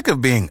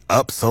of being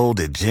upsold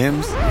at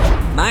gyms?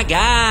 My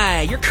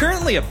guy, you're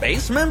currently a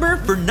base member?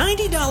 For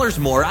 $90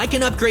 more, I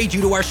can upgrade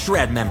you to our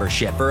Shred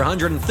membership. For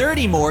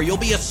 $130 more, you'll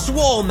be a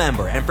Swole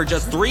member. And for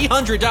just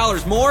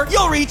 $300 more,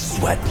 you'll reach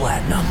Sweat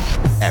Platinum.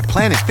 At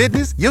Planet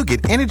Fitness, you'll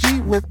get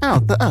energy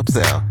without the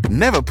upsell.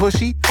 Never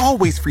pushy,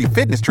 always free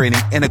fitness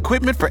training and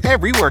equipment for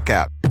every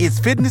workout. It's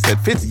fitness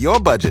that fits your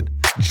budget.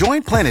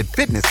 Join Planet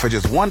Fitness for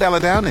just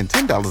 $1 down and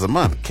 $10 a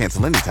month.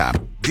 Cancel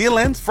anytime. Deal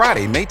ends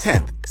Friday, May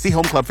 10th. See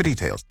Home Club for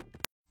details.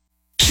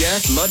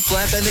 Jeff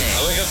Mudflap and the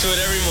I wake up to it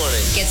every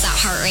morning. Gets that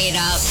heart rate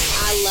up.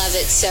 I love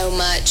it so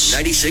much.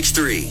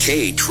 96.3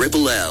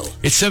 KLLL.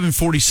 It's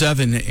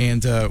 7:47,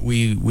 and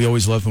we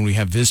always love when we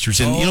have visitors.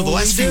 And the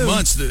last few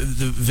months,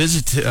 the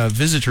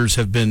visitors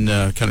have been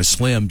kind of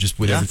slim, just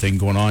with everything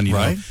going on, you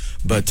know.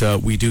 But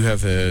we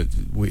have a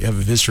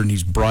visitor, and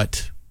he's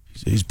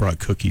brought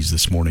cookies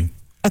this morning.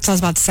 That's what I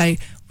was about to say.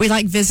 We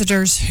like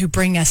visitors who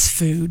bring us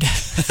food.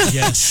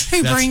 Yes.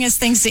 Who bring us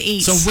things to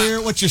eat. So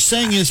what you're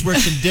saying is we're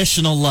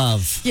conditional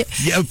love.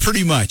 Yeah,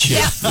 pretty much.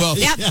 Yeah.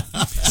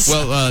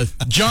 Well,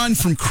 John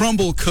from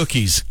Crumble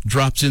Cookies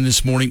drops in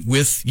this morning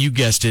with, you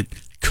guessed it,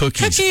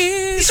 cookies.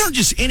 These aren't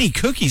just any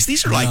cookies.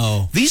 These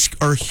are these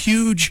are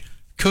huge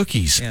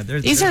cookies. Yeah,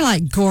 these are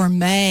like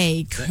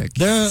gourmet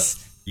cookies.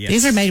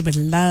 These are made with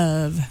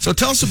love. So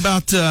tell us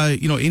about,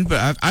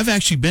 I've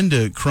actually been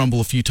to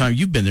Crumble a few times.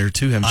 You've been there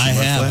too, haven't you? I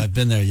have. I've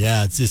been there,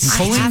 yeah. It's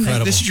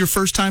incredible. This is your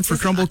first time for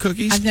Crumble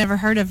Cookies? I've never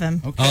heard of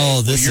them. Okay.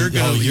 Oh, you're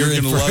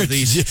going to love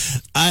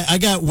these. I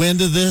got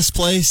wind of this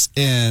place,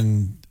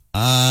 and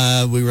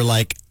we were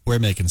like, we're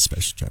making a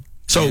special trip.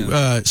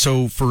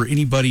 So for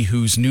anybody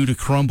who's new to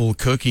Crumble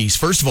Cookies,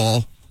 first of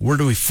all, where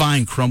do we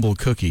find Crumble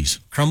Cookies?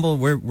 Crumble,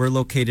 we're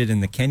located in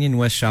the Canyon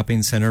West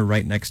Shopping Center,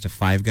 right next to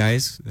Five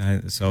Guys.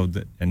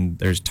 And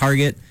there's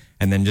Target,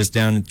 and then just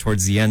down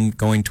towards the end,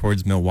 going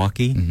towards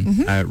Milwaukee,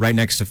 right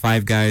next to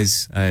Five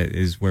Guys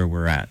is where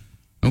we're at.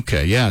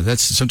 Okay, yeah,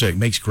 that's sometimes it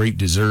makes great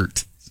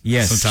dessert.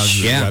 Yes,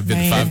 sometimes I've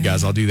been to Five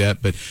Guys, I'll do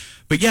that. But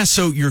yeah,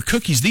 so your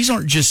cookies, these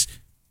aren't just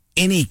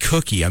any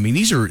cookie. I mean,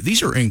 these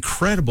are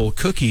incredible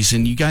cookies,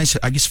 and you guys,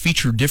 I guess,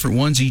 feature different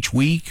ones each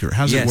week, or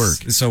how's it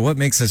work? So what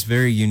makes us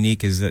very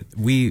unique is that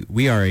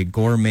we are a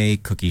gourmet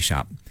cookie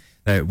shop.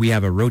 We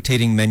have a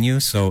rotating menu,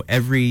 so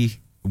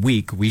every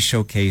week we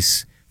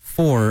showcase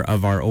 4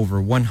 of our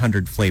over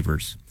 100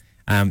 flavors.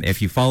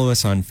 If you follow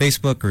us on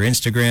Facebook or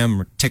Instagram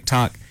or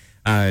TikTok,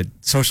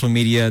 social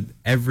media,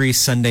 every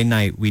Sunday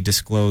night we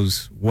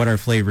disclose what our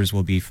flavors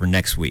will be for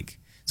next week.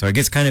 So it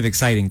gets kind of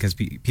exciting because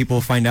people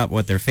find out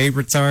what their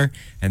favorites are,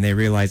 and they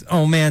realize,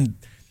 oh man,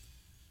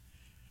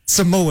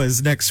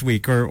 Samoa's next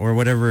week or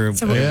whatever.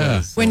 So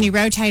when you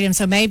rotate them,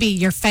 so maybe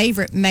your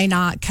favorite may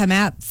not come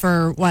out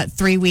for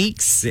 3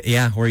 weeks?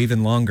 Yeah, or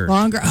even longer.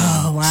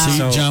 Oh, wow.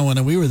 See, John,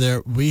 when we were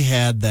there, we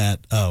had that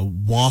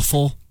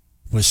waffle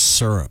with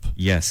syrup.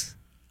 Yes.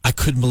 I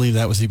couldn't believe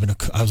that was even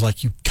I was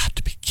like, you got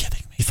to be kidding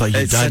me. You thought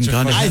you died and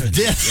gone to heaven. I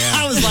did. Yeah.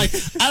 I was like,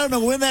 I don't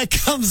know when that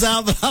comes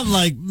out, but I'm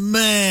like,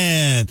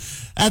 man,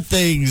 that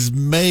thing's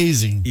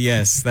amazing.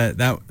 Yes,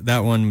 that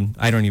one,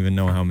 I don't even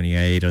know how many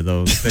I ate of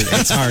those.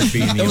 It's hard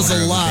being the It was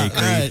owner a of lot,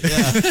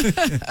 bakery.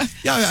 right?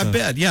 Yeah, I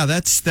bet. Yeah,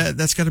 that's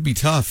got to be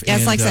tough. Yeah,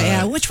 it's like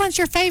saying, which one's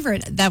your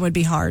favorite? That would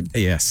be hard.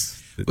 Yes.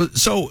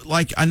 So,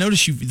 like, I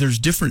noticed there's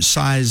different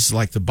size,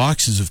 like the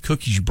boxes of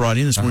cookies you brought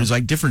in this morning is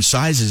like different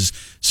sizes.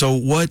 So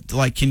what,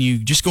 like, can you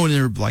just go in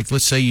there, like,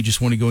 let's say you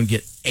just want to go and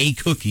get a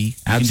cookie. You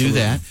can do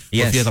that.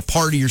 Yes. Or if you have a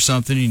party or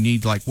something, you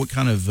need, like, what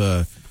kind of,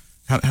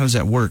 how does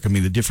that work? I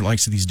mean, the different,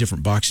 likes of these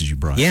different boxes you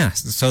brought. Yeah,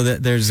 so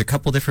there's a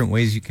couple different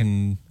ways you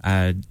can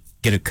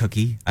get a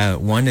cookie.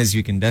 One is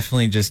you can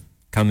definitely just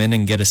come in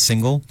and get a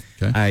single.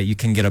 Okay. You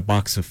can get a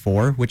box of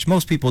 4, which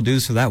most people do,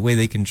 so that way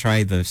they can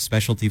try the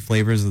specialty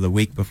flavors of the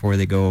week before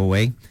they go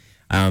away.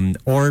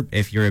 Or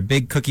if you're a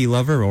big cookie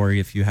lover, or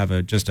if you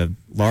have just a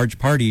large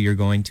party you're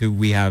going to,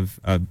 we have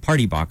a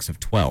party box of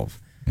 12.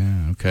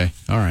 Yeah, okay.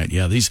 All right.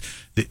 Yeah, these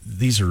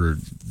are,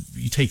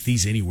 you take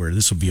these anywhere,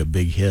 this will be a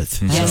big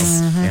hit. Yes.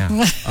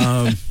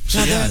 So,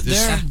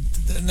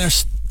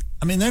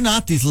 They're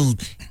not these little...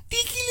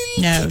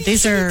 No,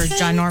 these are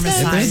ginormous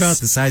They're size. about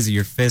the size of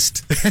your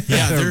fist.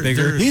 Yeah, they're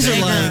bigger. These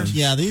Bigger. are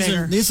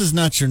like, this is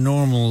not your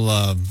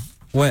normal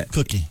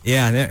cookie.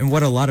 Yeah, and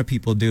what a lot of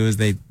people do is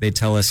they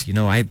tell us,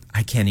 I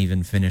can't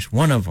even finish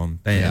one of them.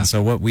 And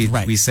so what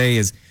we say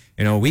is,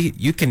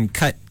 you can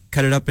cut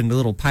it up into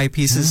little pie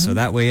pieces, so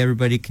that way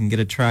everybody can get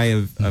a try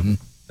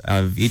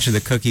of each of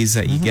the cookies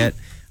that you get.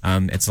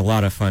 It's a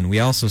lot of fun. We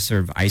also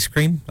serve ice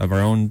cream, of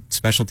our own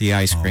specialty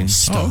ice cream.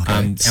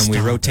 And we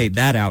rotate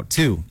that out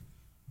too.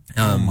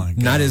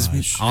 Not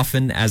as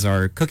often as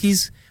our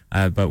cookies,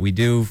 but we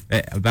do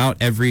about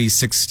every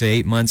 6 to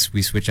 8 months.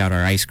 We switch out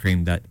our ice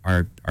cream that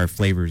our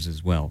flavors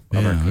as well.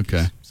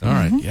 Okay. So, all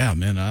right. Yeah,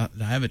 man. I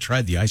haven't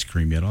tried the ice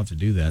cream yet. I'll have to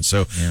do that. So,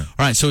 all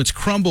right. So it's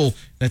Crumble.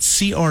 That's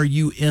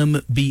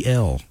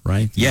CRUMBL,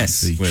 right?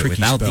 Yes. The tricky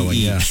without spelling. the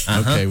E. Yeah.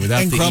 Okay.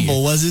 Without And the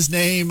Crumble E. was his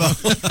name.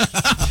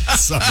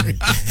 Sorry.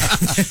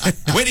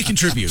 Way to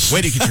contribute.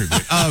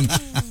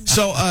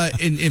 So,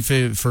 and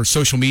if for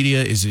social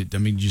media, is it? I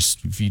mean,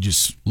 just if you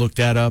just look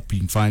that up, you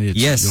can find it.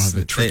 Yes, you don't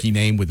have a tricky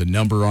name with a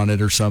number on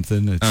it or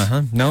something.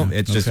 No,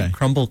 it's just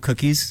Crumble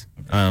Cookies.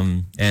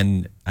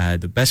 And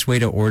the best way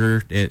to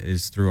order it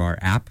is through our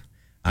app,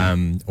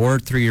 or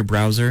through your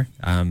browser.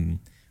 You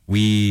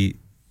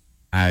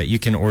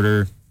can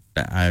order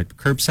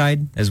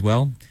curbside as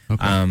well.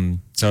 Okay.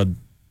 So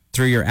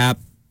through your app,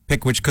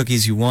 pick which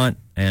cookies you want,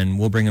 and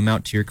we'll bring them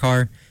out to your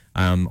car.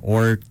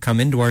 Or come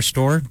into our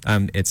store.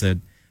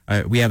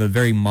 We have a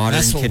very modern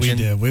That's what kitchen.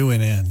 we did. We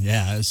went in.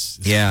 Yeah.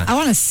 Yeah. I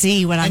want to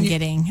see what I'm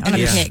getting. I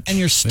want to pick. And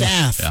your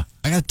staff,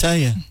 I got to tell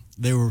you,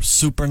 they were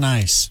super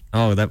nice.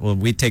 Oh,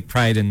 we take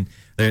pride in.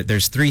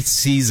 There's 3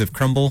 C's of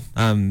Crumble.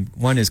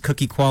 One is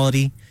cookie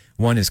quality,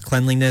 one is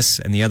cleanliness,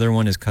 and the other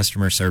one is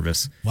customer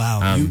service.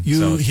 Wow.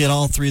 You hit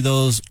all 3 of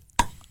those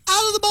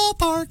out of the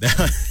ballpark.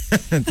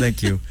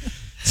 Thank you.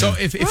 So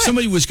if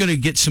somebody was going to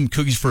get some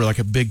cookies for like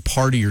a big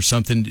party or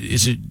something,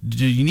 is it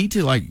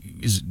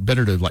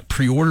better to like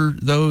pre-order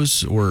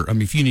those? Or, I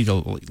mean, if you need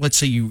let's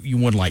say you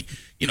want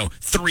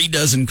 3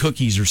 dozen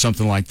cookies or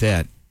something like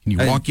that, can you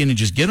walk in and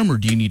just get them, or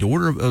do you need to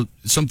order a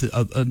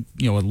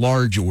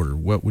large order?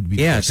 What would be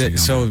the best thing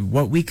so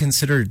what we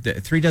consider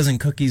 3 dozen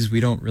cookies,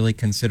 we don't really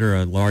consider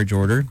a large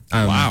order.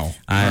 Wow.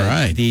 All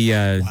right. We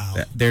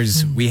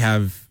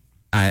have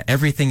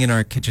everything in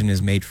our kitchen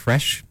is made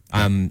fresh.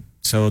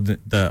 So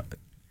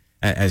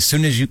as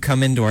soon as you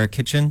come into our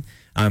kitchen,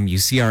 you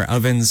see our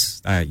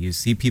ovens, you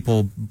see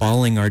people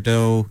balling our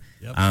dough,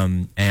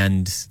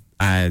 and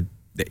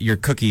your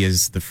cookie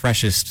is the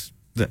freshest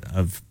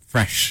of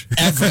fresh.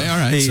 All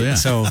right.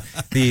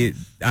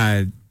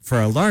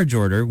 For a large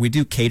order, we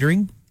do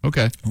catering.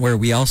 Okay. Where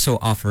we also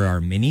offer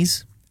our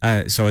minis.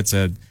 So it's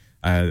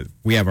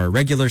we have our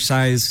regular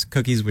size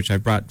cookies, which I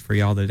brought for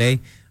y'all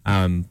today.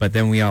 But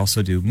then we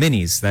also do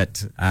minis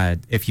that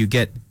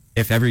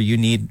if ever you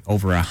need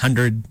over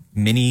 100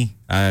 mini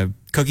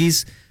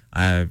cookies,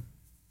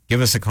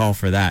 give us a call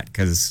for that,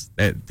 because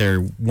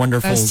they're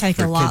wonderful. Those take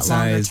for a lot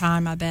longer size.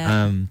 time, I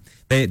bet.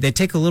 They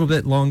take a little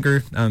bit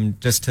longer,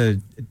 just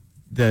to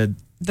the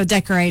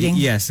decorating.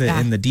 Yes,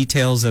 and the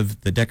details of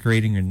the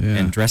decorating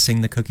and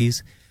dressing the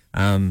cookies.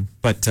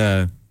 But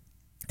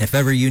if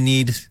ever you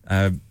need,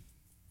 how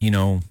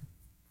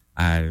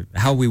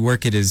we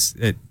work it is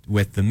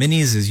with the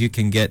minis is you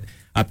can get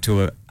up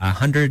to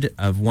 100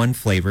 of one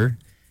flavor.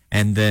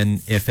 And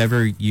then if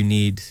ever you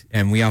need,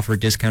 and we offer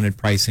discounted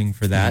pricing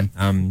for that.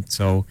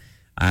 So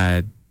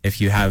if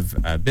you have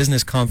a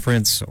business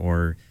conference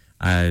or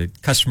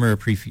customer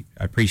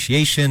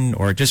appreciation,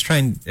 or just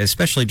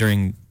especially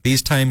during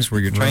these times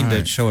where you're trying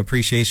to show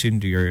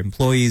appreciation to your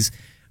employees,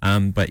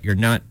 but you're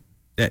not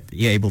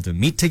able to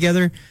meet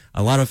together,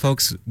 a lot of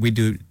folks, we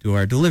do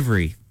our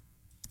delivery.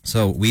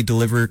 So we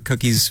deliver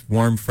cookies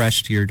warm,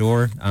 fresh to your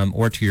door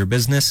or to your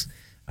business.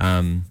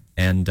 That's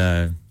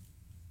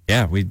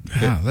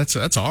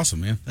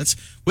awesome, man.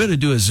 We had to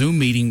do a Zoom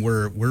meeting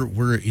where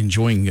we're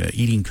enjoying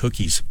eating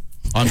cookies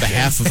on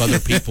behalf of other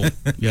people.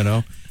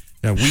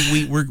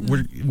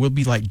 We'll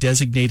be like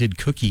designated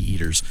cookie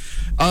eaters.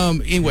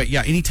 Anyway,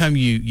 anytime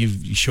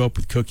you show up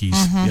with cookies,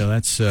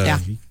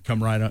 you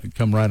come right on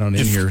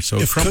in here. So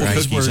if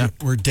cookies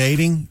were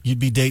dating, you'd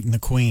be dating the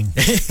queen.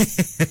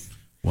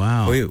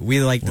 Wow,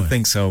 we like to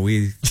think so.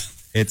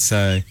 It's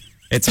a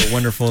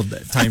wonderful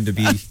time to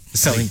be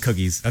selling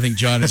cookies. I think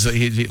John is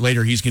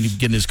later. He's going to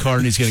get in his car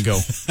and he's going to go,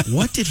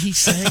 "What did he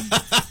say?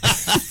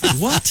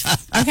 What?"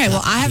 Okay,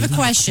 well, I have a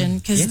question,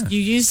 because you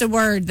used a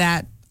word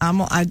that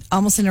I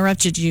almost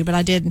interrupted you, but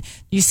I didn't.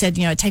 You said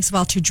it takes a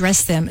while to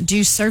dress them. Do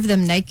you serve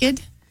them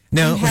naked?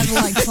 No. You have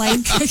like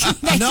plain cookie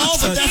naked No,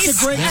 but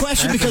that's a great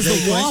question, because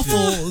the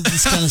waffle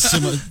is kind of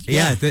similar.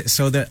 Yeah.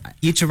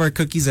 Each of our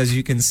cookies, as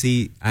you can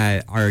see,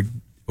 are.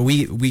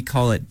 We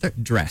call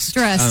it dressed.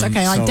 Dressed,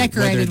 okay, like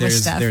decorated with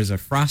stuff. There's a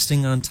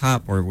frosting on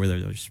top, or whether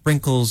there's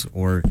sprinkles,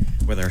 or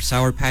with our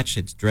Sour Patch,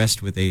 it's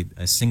dressed with a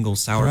single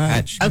Sour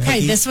Patch. Okay,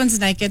 cookie. this one's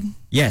naked.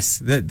 Yes,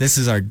 this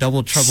is our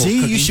Double Trouble cookie.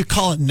 cookie. You should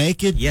call it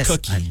naked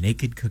cookie. A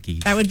naked cookie.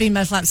 That would be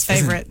Mudflap's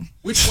favorite.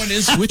 Which one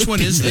is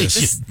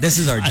this? This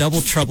is our Double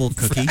Trouble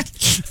cookie.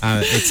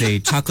 It's a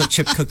chocolate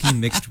chip cookie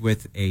mixed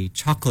with a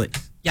chocolate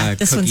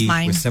this cookie one's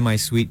mine. with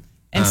semi-sweet.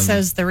 And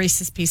so's the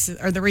Reese's Pieces,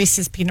 or the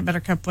Reese's Peanut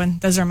Butter Cup one.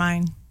 Those are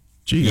mine.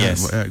 Gee,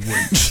 yes.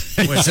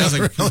 It sounds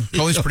like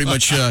Colleen's pretty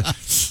much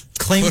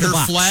put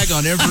her flag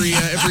on every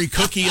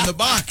cookie in the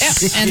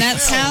box. Yep. And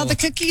that's how the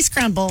cookies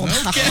crumble.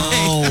 Okay.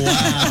 Oh,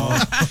 wow.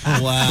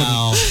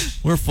 Wow.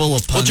 We're full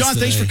of puns. Well, John,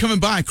 thanks today. for coming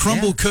by.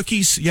 Crumble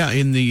Cookies,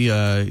 in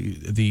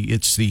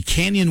it's the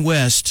Canyon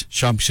West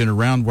Shopping Center,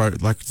 around where,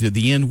 like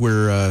the end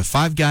where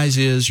Five Guys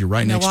is. You're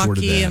right next door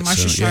to that. Milwaukee and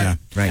Marcia Sharp.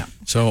 Right.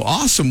 So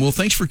awesome. Well,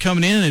 thanks for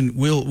coming in, and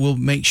we'll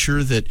make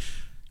sure that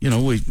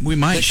we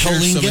might share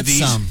Colleen some of gets these.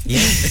 some. Yeah.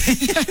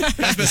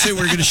 I was going to say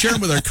we're going to share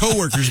them with our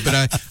coworkers,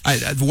 but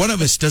one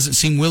of us doesn't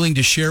seem willing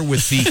to share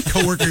with the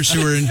coworkers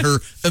who are in her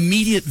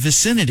immediate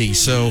vicinity.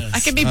 So I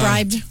could be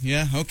bribed.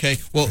 Yeah. Okay.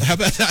 Well, how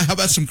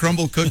about some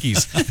crumble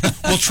cookies?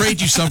 We'll trade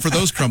you some for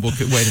those crumble.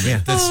 Wait a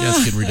minute. That's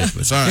getting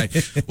ridiculous. All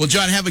right. Well,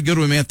 John, have a good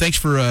one, man. Thanks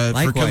for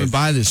coming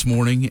by this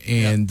morning.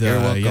 And you're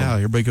welcome.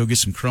 everybody go get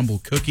some crumble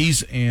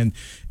cookies, and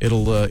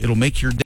it'll make your day.